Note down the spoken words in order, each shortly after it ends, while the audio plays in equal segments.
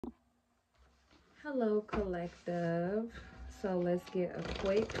Hello, collective. So let's get a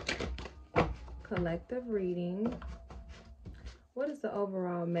quick collective reading. What is the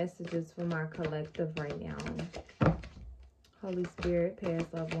overall messages for my collective right now? Holy Spirit,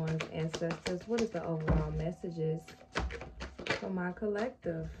 past loved ones, ancestors, what is the overall messages for my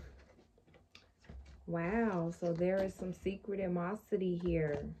collective? Wow, so there is some secret animosity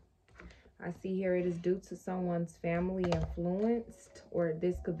here. I see here it is due to someone's family influenced, or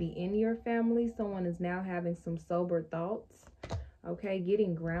this could be in your family. Someone is now having some sober thoughts, okay,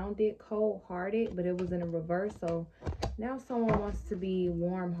 getting grounded, cold-hearted, but it was in a reverse. So now someone wants to be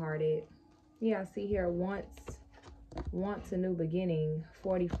warm-hearted. Yeah, I see here wants a new beginning.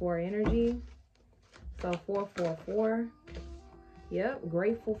 44 energy. So 444. Yep,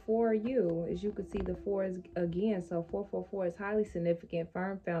 grateful for you. As you can see, the 4 is again. So 444 is highly significant,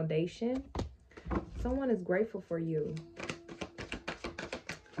 firm foundation. Someone is grateful for you.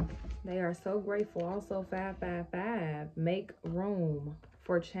 They are so grateful. Also 555, make room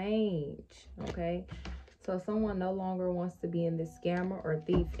for change. Okay, so someone no longer wants to be in this scammer or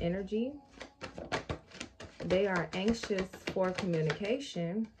thief energy. They are anxious for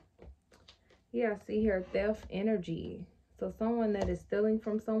communication. Yeah, I see here theft energy. So someone that is stealing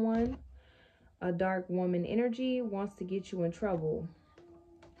from someone, a dark woman energy, wants to get you in trouble.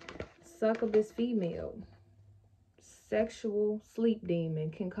 Succubus female, sexual sleep demon,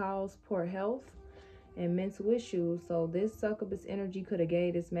 can cause poor health and mental issues. So this succubus energy could have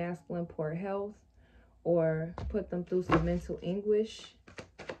gave this masculine poor health or put them through some mental anguish.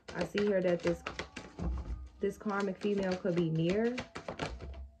 I see here that this karmic female could be near.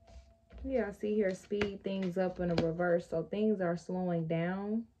 Yeah, I see here speed things up in a reverse. So things are slowing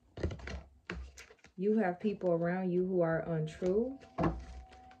down. You have people around you who are untrue.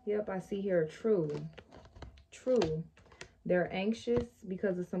 Yep, I see here true. They're anxious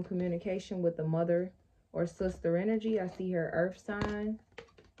because of some communication with the mother or sister energy. I see here earth sign.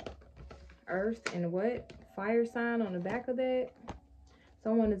 Earth and what? Fire sign on the back of that.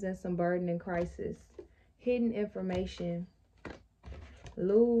 Someone is in some burden and crisis. Hidden information.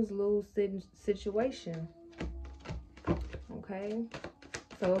 Lose-lose situation. Okay,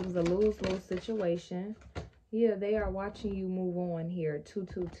 so it was a lose-lose situation. Yeah, they are watching you move on here.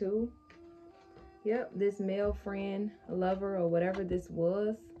 222. Yep, this male friend, lover, or whatever this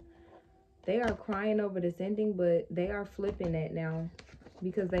was, they are crying over this ending, but they are flipping that now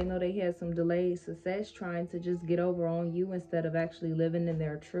because they know they had some delayed success trying to just get over on you instead of actually living in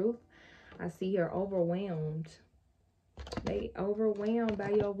their truth. I see here overwhelmed. They overwhelmed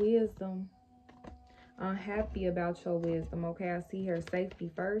by your wisdom. Unhappy about your wisdom. Okay, I see here safety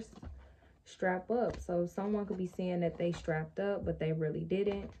first. Strap up. So someone could be saying that they strapped up, but they really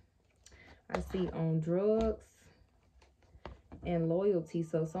didn't. I see on drugs and loyalty.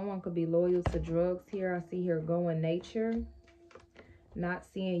 So someone could be loyal to drugs here. I see here going nature. Not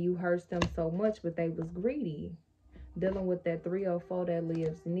seeing you hurt them so much, but they was greedy. Dealing with that 304 that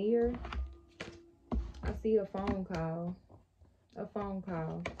lives near. I see a phone call. A phone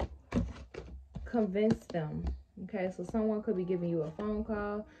call. Convince them. Okay, so someone could be giving you a phone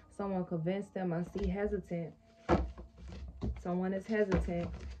call. Someone convinced them. I see hesitant. Someone is hesitant.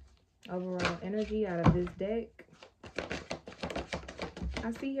 Overall energy out of this deck.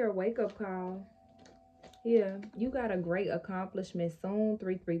 I see your wake-up call. Yeah, you got a great accomplishment soon.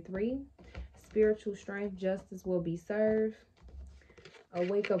 333. Spiritual strength, justice will be served. A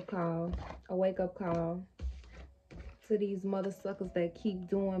wake-up call. A wake-up call to these mother suckers that keep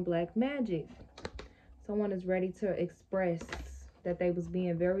doing black magic. Someone is ready to express that they was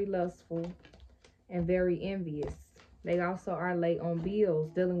being very lustful and very envious. They also are late on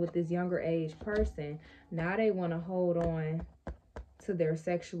bills, dealing with this younger age person. Now they want to hold on to their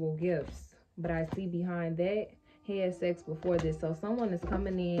sexual gifts. But I see behind that, had sex before this. So someone is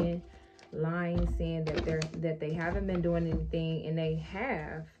coming in, lying, saying that they haven't been doing anything, and they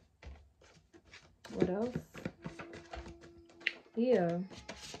have. What else? Yeah.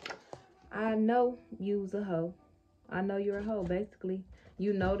 I know you's a hoe. I know you're a hoe, basically.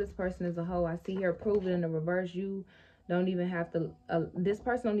 You know this person is a hoe. I see here prove it in the reverse. You don't even have to, this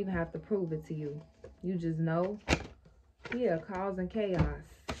person don't even have to prove it to you. You just know. Yeah, cause and chaos.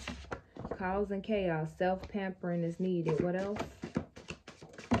 Cause and chaos. Self-pampering is needed. What else?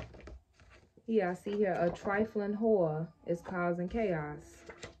 Yeah, I see here a trifling whore is causing chaos.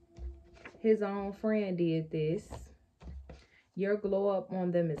 His own friend did this. Your glow up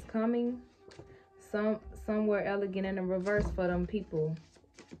on them is coming. Somewhere elegant in the reverse for them people.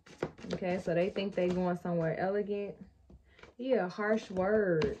 Okay, so they think they going somewhere elegant. Yeah, harsh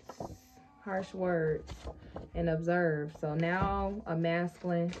words. harsh words, and observe. So now a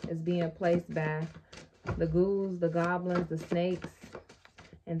masculine is being placed by the ghouls, the goblins, the snakes,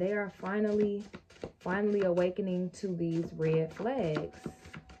 and they are finally awakening to these red flags.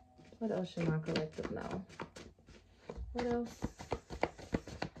 What else should my collective know? What else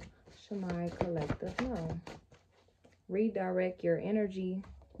should my collective know? Redirect your energy.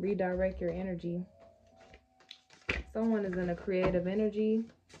 Redirect your energy. Someone is in a creative energy.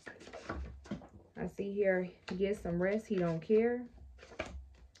 I see here, get some rest. He don't care.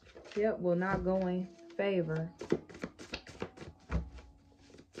 Yep, will not go in favor.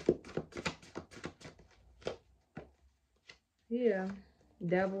 Yeah,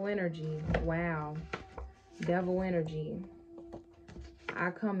 devil energy. Wow, devil energy.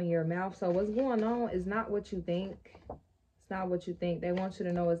 I come in your mouth. So what's going on is not what you think. It's not what you think. They want you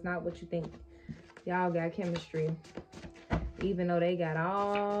to know it's not what you think. Y'all got chemistry. Even though they got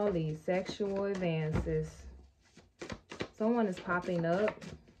all these sexual advances. Someone is popping up.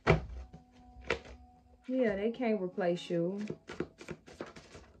 Yeah, they can't replace you.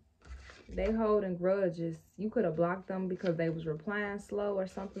 They holding grudges. You could have blocked them because they was replying slow or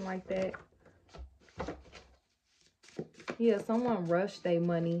something like that. Yeah, someone rushed their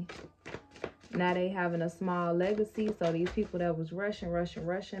money. Now they having a small legacy. So these people that was rushing,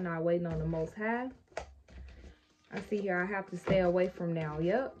 not waiting on the Most High. I see here I have to stay away from now.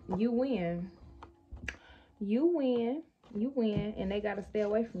 Yep, you win. You win. You win. And they got to stay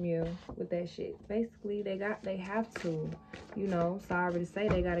away from you with that shit. Basically, they have to. You know, sorry to say,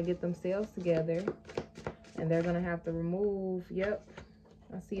 they got to get themselves together. And they're going to have to remove. Yep.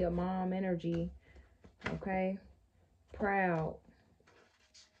 I see a mom energy. Okay. Proud.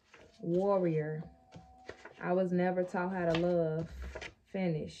 Warrior. I was never taught how to love.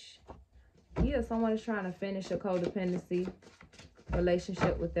 Finish. Yeah, someone is trying to finish a codependency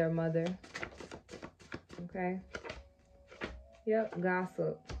relationship with their mother. Okay. Yep,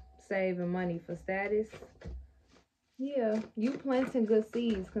 gossip. Saving money for status. Yeah, you planting good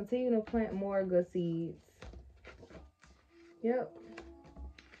seeds. Continue to plant more good seeds. Yep.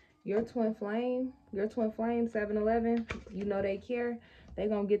 Your twin flame, 7-11, you know they care. They're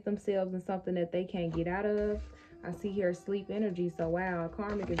going to get themselves in something that they can't get out of. I see here sleep energy. So, wow,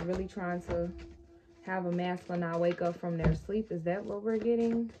 karmic is really trying to have a masculine not wake up from their sleep. Is that what we're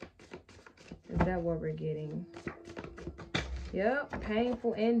getting? Is that what we're getting? Yep,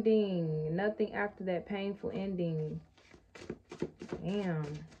 painful ending. Nothing after that painful ending. Damn.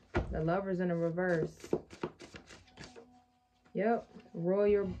 The Lover's in a reverse. Yep.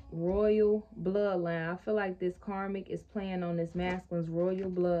 Royal bloodline. I feel like this karmic is playing on this masculine's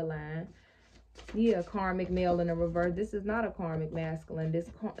royal bloodline. Yeah, karmic male in a reverse. This is not a karmic masculine.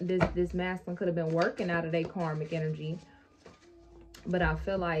 This masculine could have been working out of their karmic energy. But I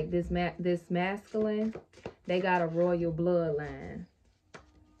feel like this masculine, they got a royal bloodline.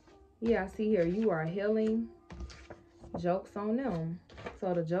 Yeah, I see here. You are healing. Joke's on them.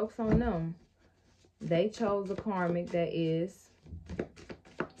 So the joke's on them. They chose a karmic that is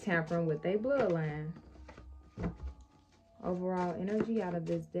tampering with their bloodline. Overall energy out of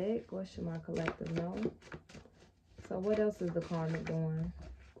this deck. What should my collective know? So what else is the karmic doing?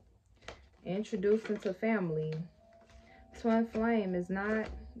 Introducing to family. Twin flame is not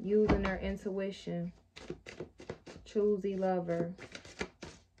using their intuition. Choosy lover.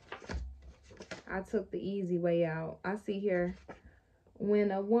 I took the easy way out. I see here when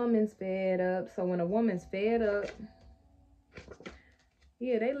a woman's fed up. So when a woman's fed up,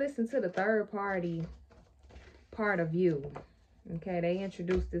 yeah, they listen to the third party part of you. Okay, they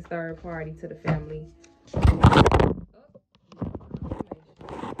introduced this third party to the family.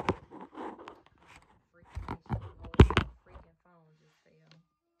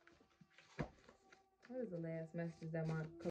 What is the last message that my